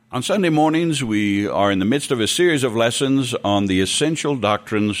On Sunday mornings, we are in the midst of a series of lessons on the essential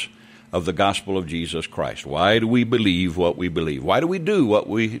doctrines of the gospel of Jesus Christ. Why do we believe what we believe? Why do we do what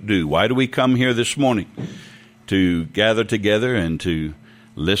we do? Why do we come here this morning to gather together and to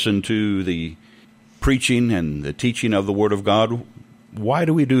listen to the preaching and the teaching of the Word of God? Why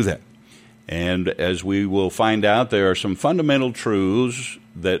do we do that? And as we will find out, there are some fundamental truths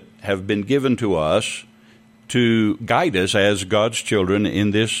that have been given to us to guide us as God's children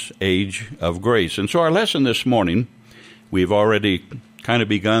in this age of grace. And so our lesson this morning, we've already kind of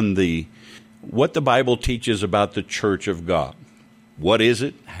begun what the Bible teaches about the church of God. What is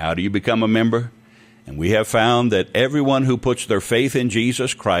it? How do you become a member? And we have found that everyone who puts their faith in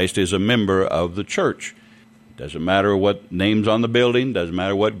Jesus Christ is a member of the church. Doesn't matter what name's on the building, doesn't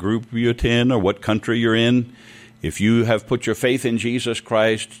matter what group you attend or what country you're in. If you have put your faith in Jesus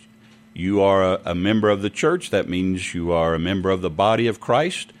Christ, you are a member of the church. That means you are a member of the body of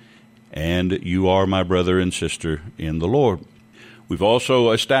Christ, and you are my brother and sister in the Lord. We've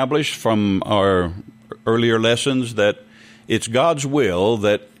also established from our earlier lessons that it's God's will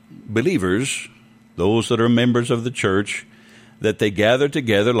that believers, those that are members of the church, that they gather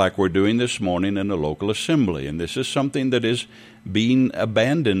together like we're doing this morning in a local assembly. And this is something that is being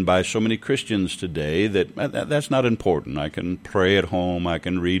abandoned by so many Christians today that's not important. I can pray at home, I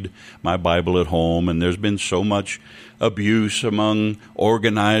can read my Bible at home, and there's been so much abuse among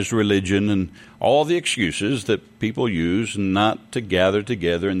organized religion and all the excuses that people use not to gather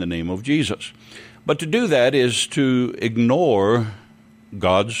together in the name of Jesus. But to do that is to ignore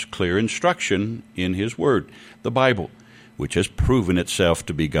God's clear instruction in His Word, the Bible, which has proven itself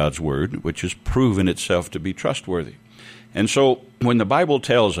to be God's Word, which has proven itself to be trustworthy. And so when the Bible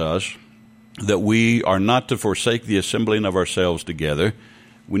tells us that we are not to forsake the assembling of ourselves together,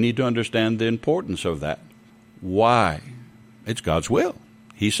 we need to understand the importance of that. Why? It's God's will.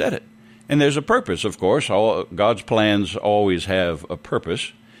 He said it. And there's a purpose, of course. All God's plans always have a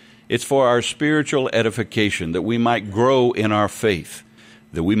purpose. It's for our spiritual edification, that we might grow in our faith,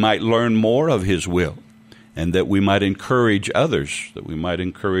 that we might learn more of His will, and that we might encourage others, that we might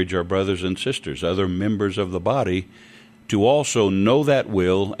encourage our brothers and sisters, other members of the body, to also know that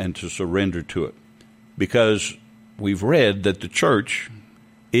will and to surrender to it. Because we've read that the church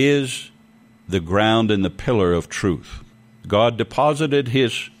is the ground and the pillar of truth. God deposited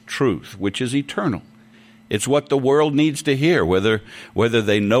His truth, which is eternal. It's what the world needs to hear, whether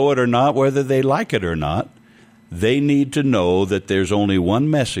they know it or not, whether they like it or not. They need to know that there's only one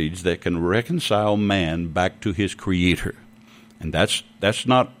message that can reconcile man back to his Creator. And that's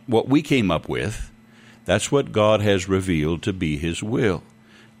not what we came up with. That's what God has revealed to be His will.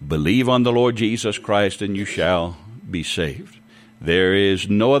 Believe on the Lord Jesus Christ and you shall be saved. There is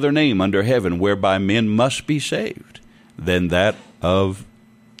no other name under heaven whereby men must be saved than that of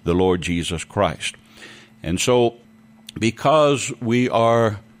the Lord Jesus Christ. And so, because we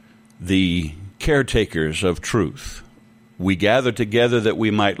are the caretakers of truth, we gather together that we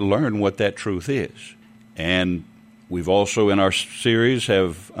might learn what that truth is. And we've also in our series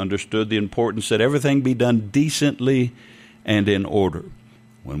have understood the importance that everything be done decently and in order.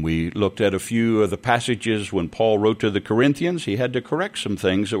 When we looked at a few of the passages when Paul wrote to the Corinthians, he had to correct some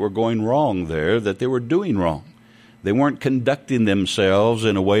things that were going wrong there, that they were doing wrong. They weren't conducting themselves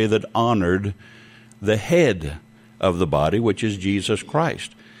in a way that honored the head of the body, which is Jesus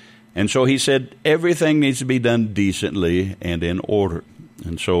Christ. And so he said everything needs to be done decently and in order.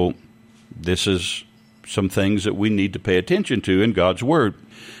 And so this is some things that we need to pay attention to in God's Word.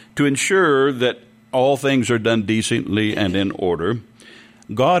 To ensure that all things are done decently and in order,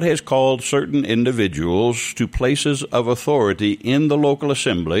 God has called certain individuals to places of authority in the local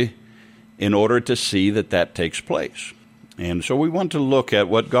assembly in order to see that that takes place. And so we want to look at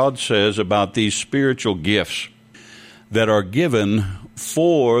what God says about these spiritual gifts that are given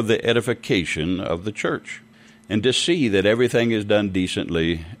for the edification of the church, and to see that everything is done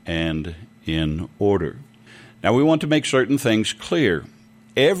decently and in order. Now, we want to make certain things clear.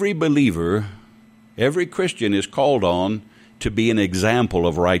 Every believer, every Christian is called on to be an example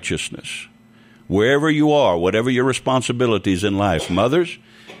of righteousness. Wherever you are, whatever your responsibilities in life. Mothers,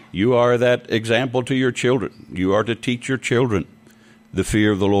 you are that example to your children. You are to teach your children the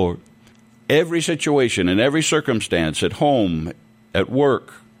fear of the Lord. Every situation and every circumstance, at home, at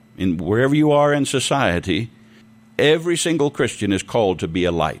work, in wherever you are in society, every single Christian is called to be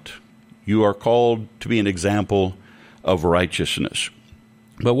a light. You are called to be an example of righteousness.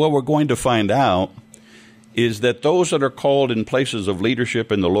 But what we're going to find out is that those that are called in places of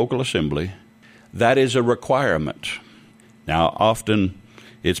leadership in the local assembly, that is a requirement. Now, often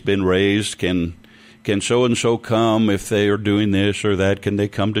it's been raised, can can so-and-so come if they are doing this or that? Can they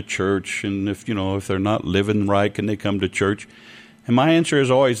come to church? And if they're not living right, can they come to church? And my answer is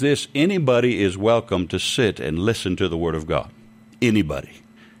always this: anybody is welcome to sit and listen to the Word of God. Anybody.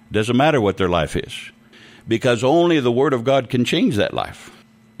 Doesn't matter what their life is, because only the Word of God can change that life.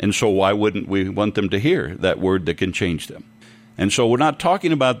 And so why wouldn't we want them to hear that word that can change them? And so we're not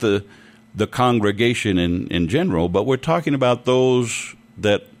talking about the congregation in general, but we're talking about those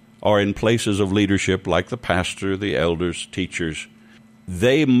that are in places of leadership, like the pastor, the elders, teachers.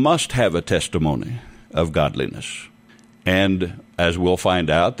 They must have a testimony of godliness. And as we'll find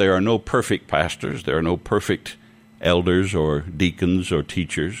out, there are no perfect pastors, there are no perfect elders or deacons or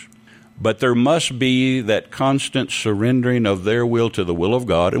teachers, but there must be that constant surrendering of their will to the will of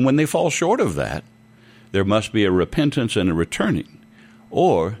God. And when they fall short of that, there must be a repentance and a returning,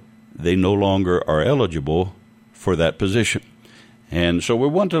 or they no longer are eligible for that position. And so we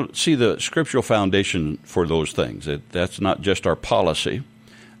want to see the scriptural foundation for those things. That's not just our policy.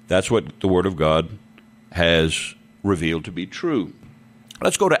 That's what the Word of God has revealed to be true.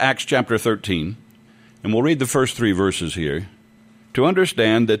 Let's go to Acts chapter 13, and we'll read the first 3 verses here to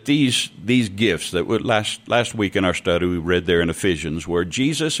understand that these gifts that last week in our study we read there in Ephesians, where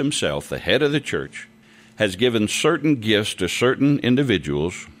Jesus himself, the head of the church, has given certain gifts to certain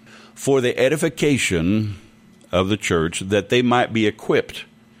individuals for the edification of the church, that they might be equipped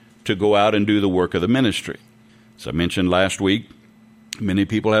to go out and do the work of the ministry. As I mentioned last week, many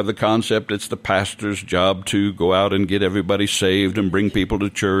people have the concept it's the pastor's job to go out and get everybody saved and bring people to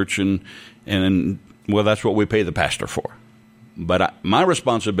church, and well, that's what we pay the pastor for. But my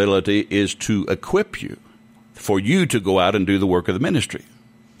responsibility is to equip you, for you to go out and do the work of the ministry.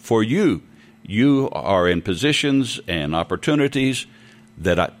 For you are in positions and opportunities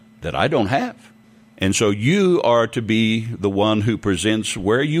that I don't have. And so you are to be the one who presents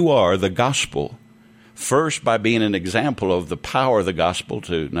where you are the gospel, first by being an example of the power of the gospel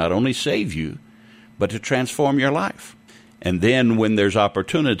to not only save you, but to transform your life. And then when there's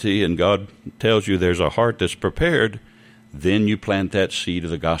opportunity and God tells you there's a heart that's prepared, then you plant that seed of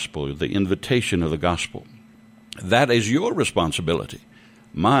the gospel, the invitation of the gospel. That is your responsibility.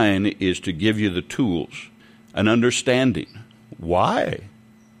 Mine is to give you the tools, an understanding. Why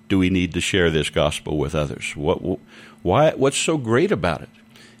do we need to share this gospel with others? What's so great about it?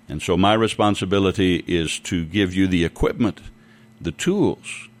 And so my responsibility is to give you the equipment, the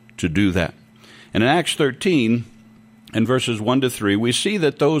tools to do that. And in Acts 13, in verses 1 to 3, we see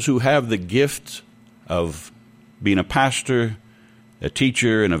that those who have the gift of being a pastor, a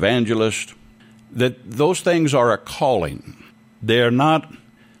teacher, an evangelist, that those things are a calling. They are not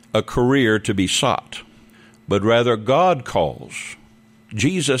a career to be sought, but rather God calls.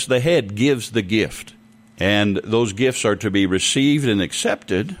 Jesus, the head, gives the gift, and those gifts are to be received and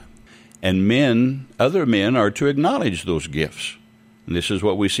accepted, and other men are to acknowledge those gifts. And this is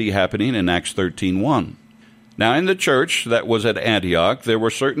what we see happening in Acts 13:1. Now in the church that was at Antioch, there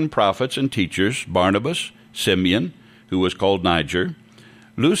were certain prophets and teachers, Barnabas, Simeon, who was called Niger,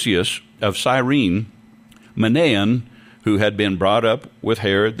 Lucius of Cyrene, Manaen, who had been brought up with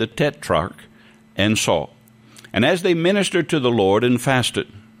Herod the Tetrarch, and Saul. And as they ministered to the Lord and fasted,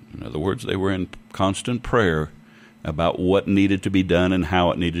 in other words, they were in constant prayer about what needed to be done and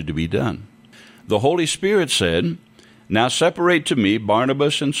how it needed to be done, the Holy Spirit said, "Now separate to me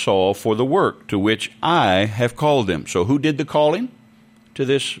Barnabas and Saul for the work to which I have called them." So who did the calling to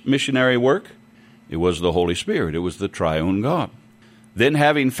this missionary work? It was the Holy Spirit. It was the triune God. Then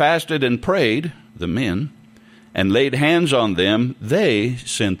having fasted and prayed, the men, and laid hands on them, they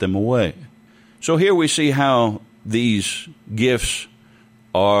sent them away. So here we see how these gifts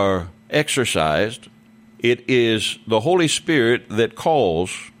are exercised. It is the Holy Spirit that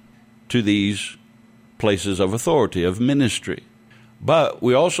calls to these places of authority, of ministry. But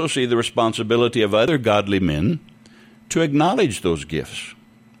we also see the responsibility of other godly men to acknowledge those gifts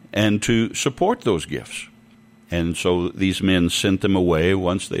and to support those gifts. And so these men sent them away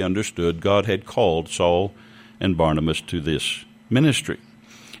once they understood God had called Saul and Barnabas to this ministry.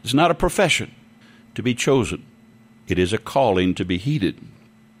 It's not a profession to be chosen. It is a calling to be heeded.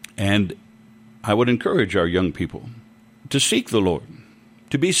 And I would encourage our young people to seek the Lord,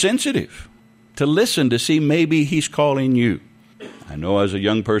 to be sensitive, to listen to see maybe He's calling you. I know as a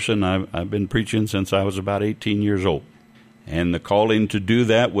young person, I've been preaching since I was about 18 years old. And the calling to do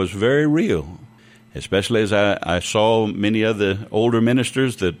that was very real, especially as I saw many of the older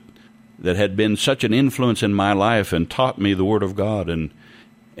ministers that had been such an influence in my life and taught me the Word of God. And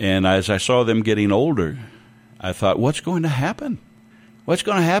as I saw them getting older, I thought, what's going to happen? What's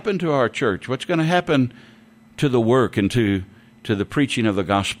going to happen to our church? What's going to happen to the work and to the preaching of the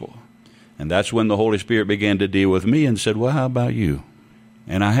gospel? And that's when the Holy Spirit began to deal with me and said, well, how about you?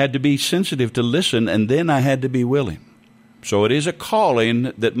 And I had to be sensitive to listen, and then I had to be willing. So it is a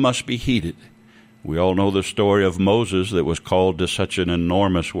calling that must be heeded. We all know the story of Moses that was called to such an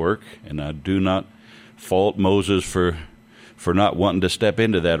enormous work, and I do not fault Moses for not wanting to step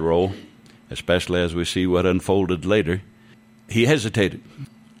into that role, especially as we see what unfolded later. He hesitated,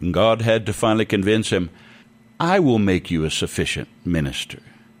 and God had to finally convince him, I will make you a sufficient minister.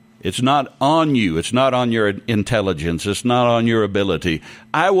 It's not on you. It's not on your intelligence. It's not on your ability.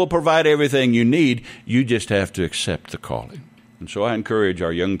 I will provide everything you need. You just have to accept the calling. And so I encourage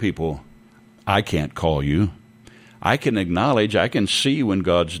our young people, I can't call you. I can acknowledge, I can see when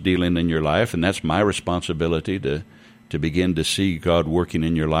God's dealing in your life, and that's my responsibility to begin to see God working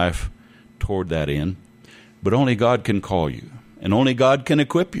in your life toward that end. But only God can call you, and only God can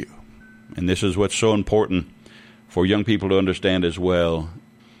equip you. And this is what's so important for young people to understand as well.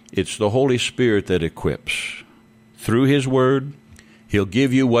 It's the Holy Spirit that equips. Through His Word, He'll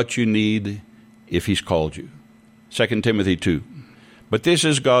give you what you need if He's called you. 2 Timothy 2. But this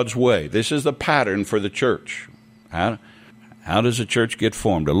is God's way. This is the pattern for the church. How does a church get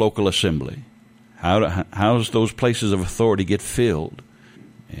formed? A local assembly. How does those places of authority get filled?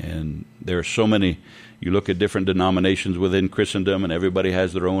 And there are so many. You look at different denominations within Christendom, and everybody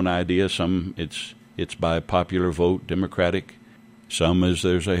has their own idea. Some it's by popular vote, Democratic. Some is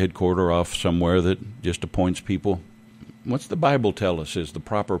there's a headquarter off somewhere that just appoints people. What's the Bible tell us is the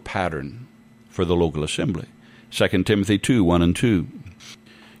proper pattern for the local assembly? 2 Timothy 2, 1 and 2.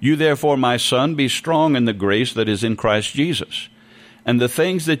 You therefore, my son, be strong in the grace that is in Christ Jesus. And the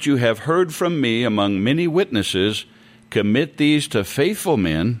things that you have heard from me among many witnesses, commit these to faithful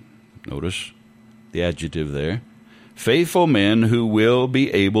men. Notice the adjective there. Faithful men who will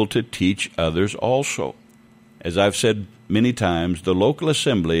be able to teach others also. As I've said many times, the local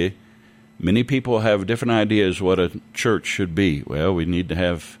assembly, many people have different ideas what a church should be. Well, we need to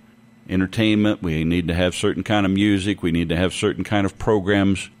have entertainment. We need to have certain kind of music. We need to have certain kind of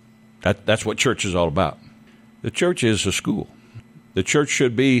programs. That's what church is all about. The church is a school. The church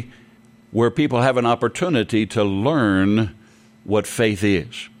should be where people have an opportunity to learn what faith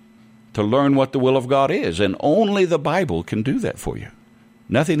is, to learn what the will of God is, and only the Bible can do that for you.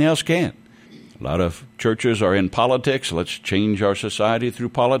 Nothing else can. A lot of churches are in politics. Let's change our society through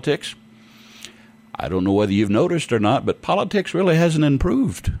politics. I don't know whether you've noticed or not, but politics really hasn't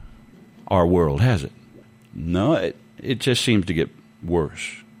improved our world, has it? No, it just seems to get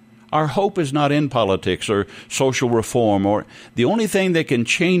worse. Our hope is not in politics or social reform, or the only thing that can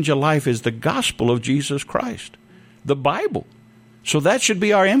change a life is the gospel of Jesus Christ, the Bible. So that should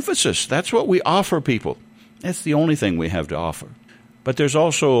be our emphasis. That's what we offer people. That's the only thing we have to offer. But there's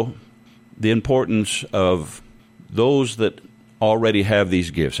also the importance of those that already have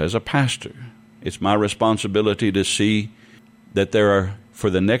these gifts. As a pastor, it's my responsibility to see that there are, for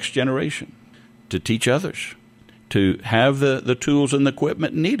the next generation, to teach others, to have the tools and the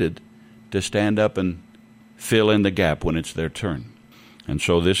equipment needed to stand up and fill in the gap when it's their turn. And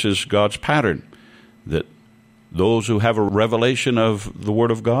so this is God's pattern, that those who have a revelation of the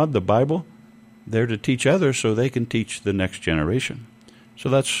Word of God, the Bible, they're to teach others so they can teach the next generation. So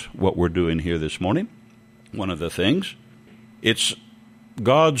that's what we're doing here this morning. One of the things, it's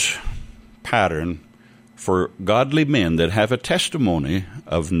God's pattern for godly men that have a testimony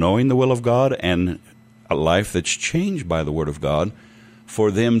of knowing the will of God and a life that's changed by the Word of God,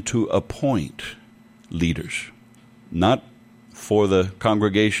 for them to appoint leaders, not for the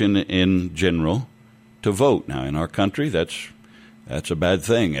congregation in general to vote. Now, in our country, that's a bad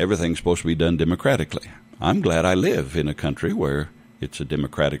thing. Everything's supposed to be done democratically. I'm glad I live in a country where it's a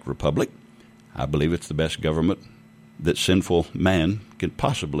democratic republic. I believe it's the best government that sinful man can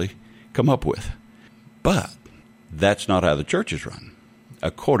possibly come up with. But that's not how the church is run,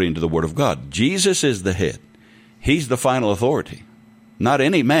 according to the Word of God. Jesus is the head. He's the final authority. Not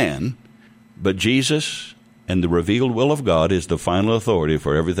any man, but Jesus and the revealed will of God is the final authority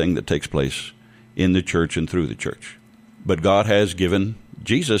for everything that takes place in the church and through the church. But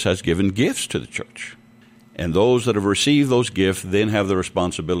Jesus has given gifts to the church. And those that have received those gifts then have the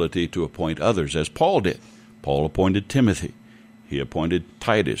responsibility to appoint others, as Paul did. Paul appointed Timothy. He appointed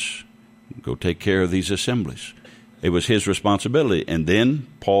Titus. Go take care of these assemblies. It was his responsibility. And then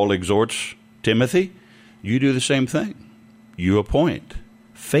Paul exhorts Timothy, you do the same thing. You appoint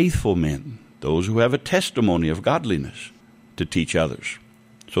faithful men, those who have a testimony of godliness, to teach others.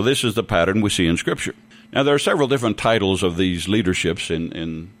 So this is the pattern we see in Scripture. Now, there are several different titles of these leaderships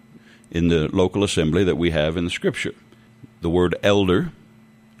in the local assembly that we have in the Scripture. The word elder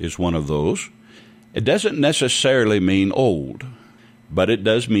is one of those. It doesn't necessarily mean old, but it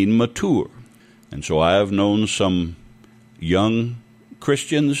does mean mature. And so I have known some young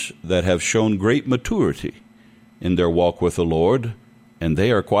Christians that have shown great maturity in their walk with the Lord, and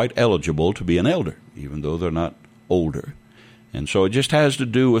they are quite eligible to be an elder, even though they're not older. And so it just has to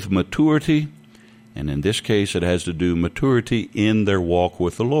do with maturity, and in this case it has to do maturity in their walk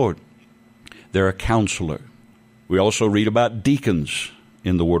with the Lord. They're a counselor. We also read about deacons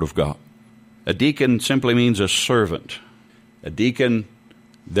in the Word of God. A deacon simply means a servant. A deacon,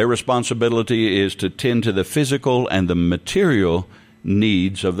 their responsibility is to tend to the physical and the material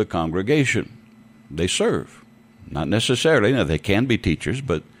needs of the congregation. They serve. Not necessarily. Now, they can be teachers,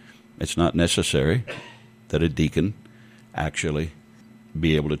 but it's not necessary that a deacon actually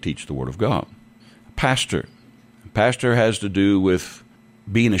be able to teach the Word of God. A pastor has to do with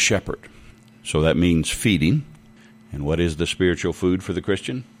being a shepherd. So that means feeding. And what is the spiritual food for the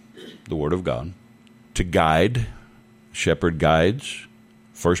Christian? The Word of God. To guide. Shepherd guides.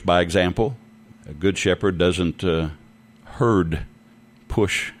 First by example. A good shepherd doesn't herd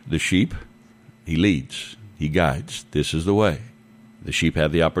push the sheep. He leads. He guides. This is the way. The sheep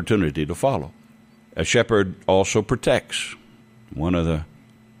have the opportunity to follow. A shepherd also protects. One of the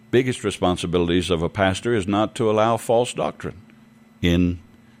biggest responsibilities of a pastor is not to allow false doctrine in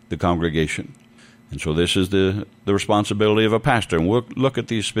the congregation. And so this is the responsibility of a pastor. And we'll look at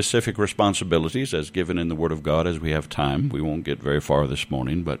these specific responsibilities as given in the Word of God as we have time. We won't get very far this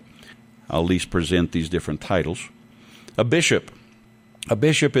morning, but I'll at least present these different titles. A bishop. A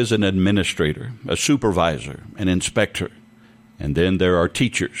bishop is an administrator, a supervisor, an inspector. And then there are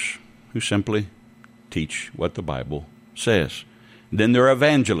teachers who simply teach what the Bible says. Then there are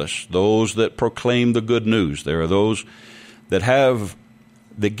evangelists, those that proclaim the good news. There are those that have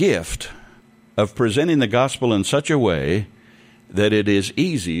the gift of presenting the gospel in such a way that it is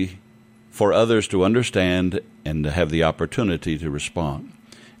easy for others to understand and to have the opportunity to respond.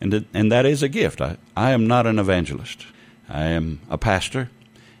 And that is a gift. I am not an evangelist. I am a pastor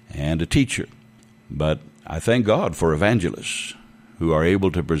and a teacher. But I thank God for evangelists who are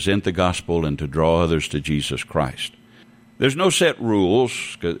able to present the gospel and to draw others to Jesus Christ. There's no set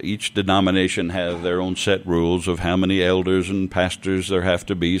rules, because each denomination has their own set rules of how many elders and pastors there have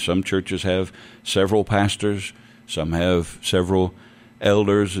to be. Some churches have several pastors, some have several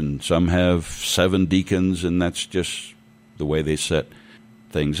elders, and some have 7 deacons, and that's just the way they set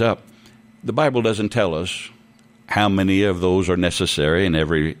things up. The Bible doesn't tell us how many of those are necessary in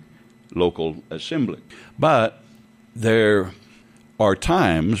every local assembly. But there are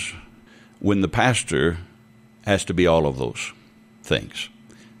times when the pastor has to be all of those things,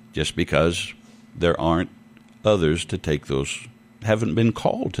 just because there aren't others to take those, haven't been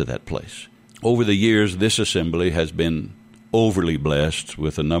called to that place. Over the years, this assembly has been overly blessed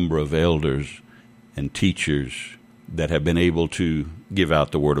with a number of elders and teachers that have been able to give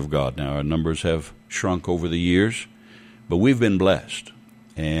out the Word of God. Now, our numbers have shrunk over the years, but we've been blessed.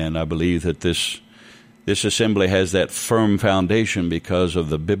 And I believe that this assembly has that firm foundation because of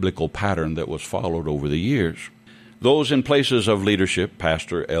the biblical pattern that was followed over the years. Those in places of leadership,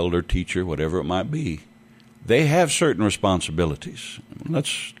 pastor, elder, teacher, whatever it might be, they have certain responsibilities.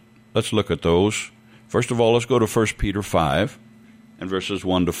 Let's look at those. First of all, let's go to 1 Peter 5 and verses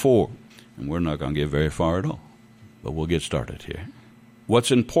 1 to 4. And we're not going to get very far at all, but we'll get started here.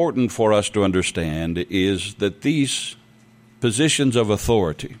 What's important for us to understand is that these positions of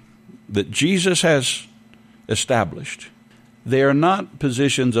authority that Jesus has established, they are not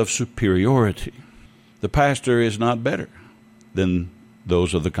positions of superiority. The pastor is not better than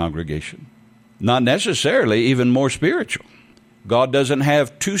those of the congregation. Not necessarily even more spiritual. God doesn't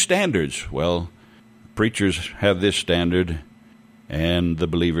have 2 standards. Well, preachers have this standard and the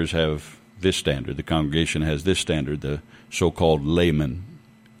believers have this standard. The congregation has this standard, the so-called layman.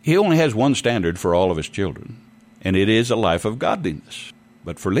 He only has one standard for all of his children, and it is a life of godliness.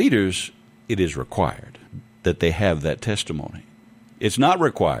 But for leaders, it is required that they have that testimony. It's not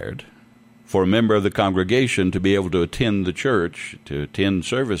required for a member of the congregation to be able to attend the church, to attend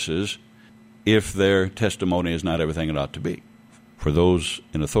services, if their testimony is not everything it ought to be. For those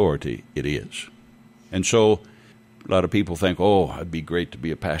in authority, it is. And so a lot of people think, oh, it'd be great to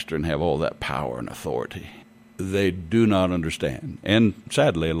be a pastor and have all that power and authority. They do not understand. And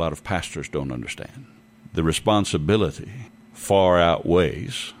sadly, a lot of pastors don't understand. The responsibility far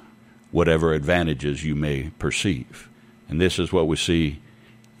outweighs whatever advantages you may perceive. And this is what we see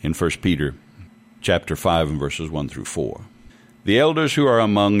in 1 Peter chapter 5 and verses 1 through 4. The elders who are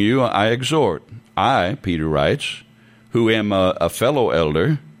among you I exhort. I, Peter writes, who am a fellow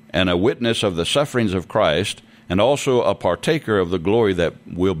elder and a witness of the sufferings of Christ, and also a partaker of the glory that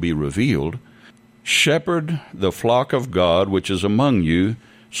will be revealed. shepherd the flock of God which is among you,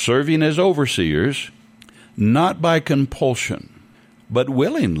 serving as overseers, not by compulsion, but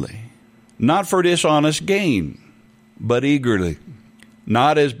willingly, not for dishonest gain, but eagerly,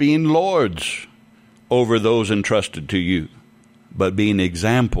 not as being lords over those entrusted to you, but being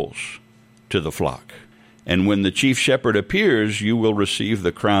examples to the flock. And when the chief shepherd appears, you will receive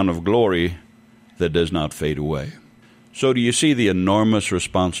the crown of glory that does not fade away. So do you see the enormous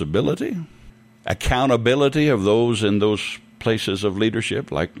responsibility, accountability of those in those places of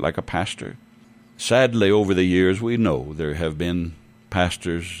leadership, like a pastor? Sadly, over the years, we know there have been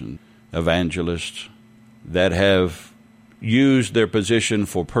pastors and evangelists that have used their position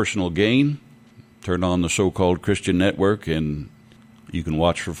for personal gain. Turn on the so-called Christian network, and you can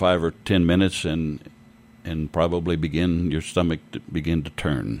watch for 5 or 10 minutes and probably your stomach begin to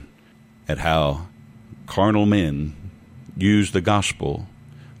turn at how carnal men use the gospel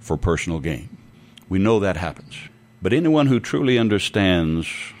for personal gain. We know that happens. But anyone who truly understands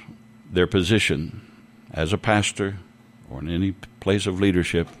their position as a pastor or in any place of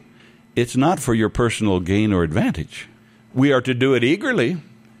leadership, it's not for your personal gain or advantage. We are to do it eagerly.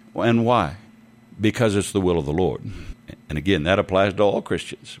 And why? Because it's the will of the Lord. And again, that applies to all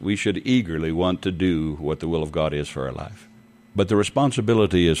Christians. We should eagerly want to do what the will of God is for our life. But the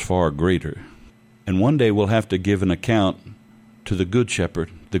responsibility is far greater. And one day we'll have to give an account to the good shepherd,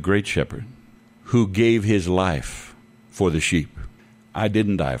 the great shepherd, who gave his life for the sheep. I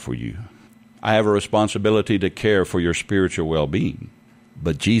didn't die for you. I have a responsibility to care for your spiritual well-being.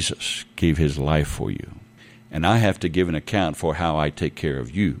 But Jesus gave his life for you. And I have to give an account for how I take care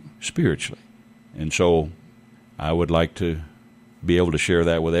of you spiritually. And so I would like to be able to share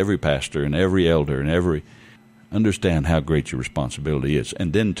that with every pastor and every elder and understand how great your responsibility is.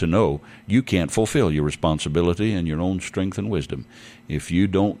 And then to know you can't fulfill your responsibility in your own strength and wisdom if you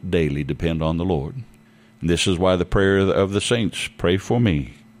don't daily depend on the Lord. And this is why the prayer of the saints, pray for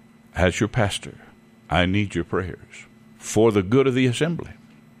me as your pastor. I need your prayers for the good of the assembly.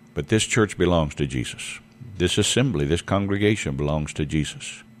 But this church belongs to Jesus. This assembly, this congregation belongs to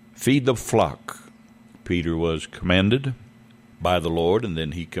Jesus. Feed the flock. Peter was commanded by the Lord, and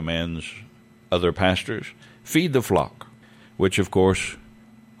then he commands other pastors, feed the flock, which, of course,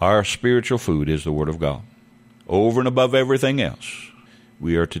 our spiritual food is the Word of God. Over and above everything else,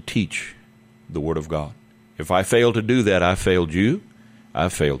 we are to teach the Word of God. If I fail to do that, I failed you, I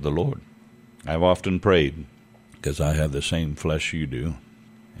failed the Lord. I've often prayed, because I have the same flesh you do,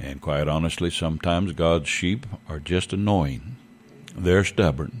 and quite honestly, sometimes God's sheep are just annoying. They're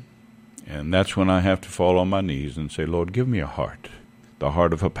stubborn. And that's when I have to fall on my knees and say, Lord, give me a heart, the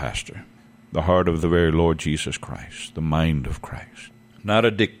heart of a pastor, the heart of the very Lord Jesus Christ, the mind of Christ. Not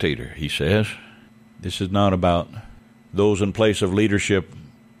a dictator, he says. This is not about those in place of leadership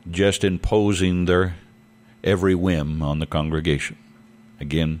just imposing their every whim on the congregation.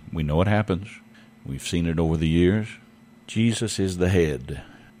 Again, we know it happens. We've seen it over the years. Jesus is the head,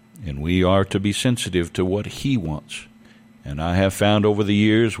 and we are to be sensitive to what he wants. And I have found over the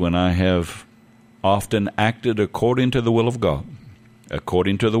years when I have often acted according to the will of God,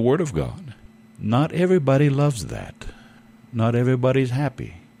 according to the Word of God, not everybody loves that. Not everybody's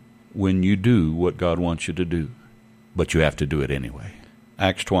happy when you do what God wants you to do. But you have to do it anyway.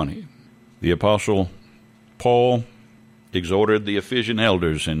 Acts 20. The Apostle Paul exhorted the Ephesian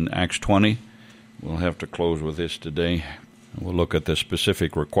elders in Acts 20. We'll have to close with this today. We'll look at the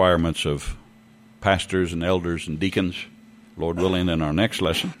specific requirements of pastors and elders and deacons, Lord willing, in our next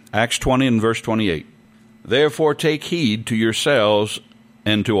lesson. Acts 20 and verse 28. Therefore take heed to yourselves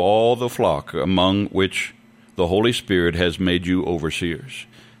and to all the flock among which the Holy Spirit has made you overseers.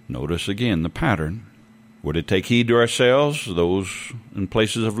 Notice again the pattern. We're to take heed to ourselves, those in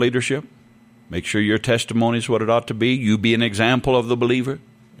places of leadership. Make sure your testimony is what it ought to be. You be an example of the believer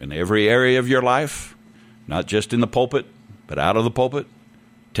in every area of your life, not just in the pulpit, but out of the pulpit.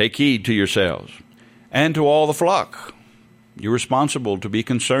 Take heed to yourselves and to all the flock. You're responsible to be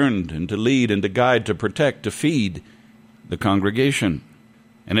concerned and to lead and to guide, to protect, to feed the congregation.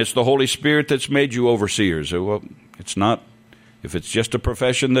 And it's the Holy Spirit that's made you overseers. Well, it's not, if it's just a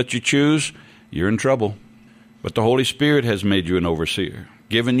profession that you choose, you're in trouble. But the Holy Spirit has made you an overseer,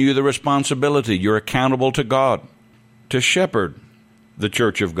 given you the responsibility. You're accountable to God to shepherd the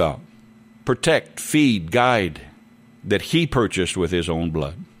church of God, protect, feed, guide, that he purchased with his own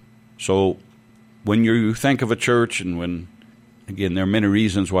blood. So when you think of a church, and when, again, there are many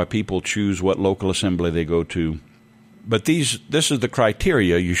reasons why people choose what local assembly they go to, but this is the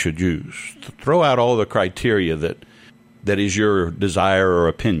criteria you should use. Throw out all the criteria that is your desire or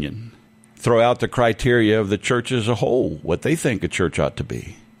opinion. Throw out the criteria of the church as a whole, what they think a church ought to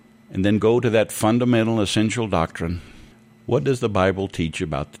be, and then go to that fundamental, essential doctrine. What does the Bible teach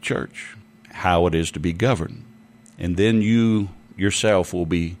about the church? How it is to be governed? And then you yourself will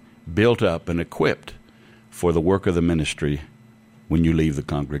be built up and equipped for the work of the ministry when you leave the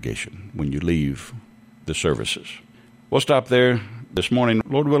congregation, when you leave the services. We'll stop there this morning.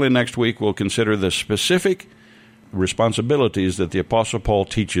 Lord willing, next week we'll consider the specific responsibilities that the Apostle Paul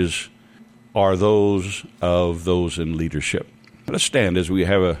teaches are those of those in leadership. Let's stand as we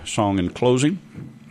have a song in closing.